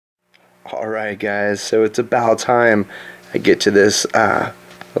Alright guys, so it's about time I get to this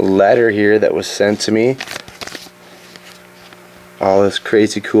letter here that was sent to me. All this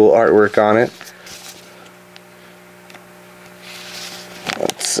crazy cool artwork on it.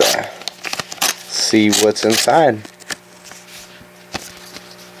 Let's see what's inside.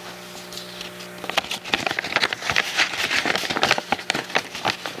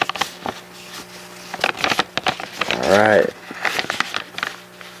 Alright.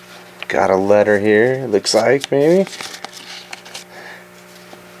 Got a letter here, looks like, maybe.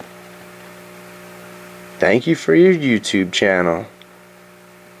 Thank you for your YouTube channel.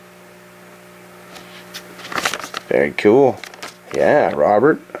 Very cool. Yeah,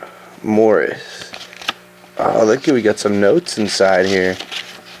 Robert Morris. Oh, look, we got some notes inside here.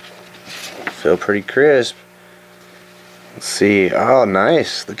 Feel pretty crisp. Let's see. Oh,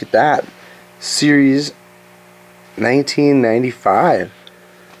 nice. Look at that. Series 1995.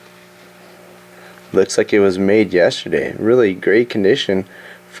 Looks like it was made yesterday. Really great condition.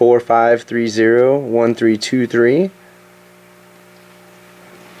 45301323.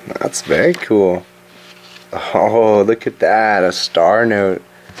 That's very cool. Oh, look at that. A star note.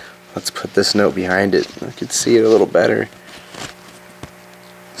 Let's put this note behind it. I can see it a little better.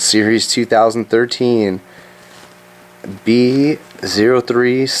 Series 2013.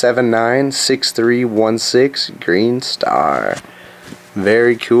 B03796316 green star.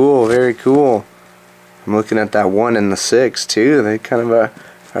 Very cool, very cool. I'm looking at that 1 and the 6 too. They kind of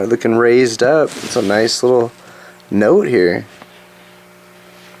are looking raised up. It's a nice little note here.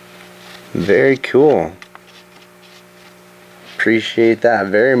 Very cool. Appreciate that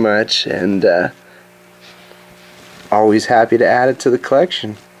very much, and always happy to add it to the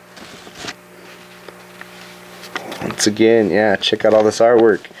collection. Once again, yeah, check out all this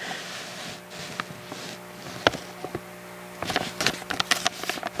artwork.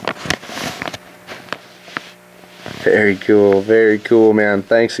 Very cool, man.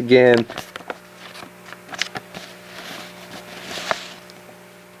 Thanks again.